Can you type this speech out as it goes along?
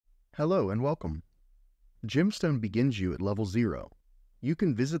Hello and welcome. Gemstone begins you at level 0. You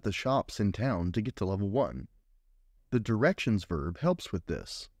can visit the shops in town to get to level 1. The directions verb helps with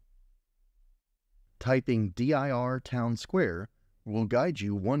this. Typing dir town square will guide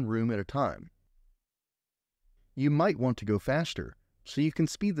you one room at a time. You might want to go faster, so you can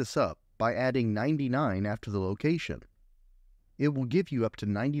speed this up by adding 99 after the location. It will give you up to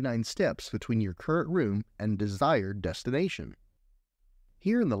 99 steps between your current room and desired destination.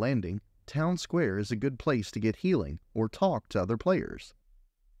 Here in the landing, Town Square is a good place to get healing or talk to other players.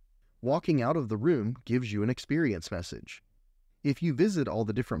 Walking out of the room gives you an experience message. If you visit all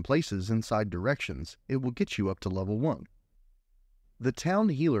the different places inside directions, it will get you up to level 1. The town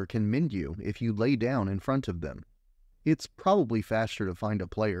healer can mend you if you lay down in front of them. It's probably faster to find a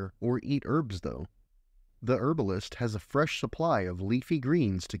player or eat herbs though. The Herbalist has a fresh supply of leafy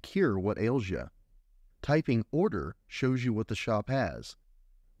greens to cure what ails you. Typing order shows you what the shop has.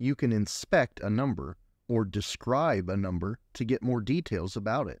 You can inspect a number or describe a number to get more details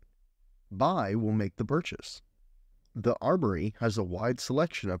about it. Buy will make the purchase. The Armory has a wide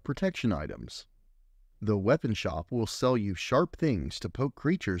selection of protection items. The Weapon Shop will sell you sharp things to poke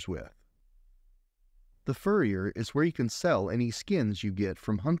creatures with. The Furrier is where you can sell any skins you get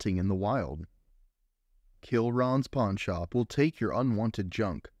from hunting in the wild. Kilron's Pawnshop will take your unwanted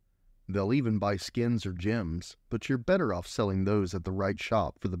junk. They'll even buy skins or gems, but you're better off selling those at the right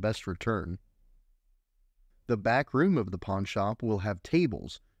shop for the best return. The back room of the pawn shop will have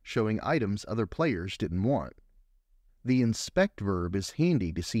tables showing items other players didn't want. The inspect verb is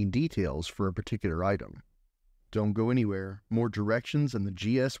handy to see details for a particular item. Don't go anywhere, more directions in the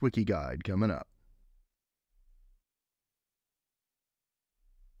GS Wiki Guide coming up.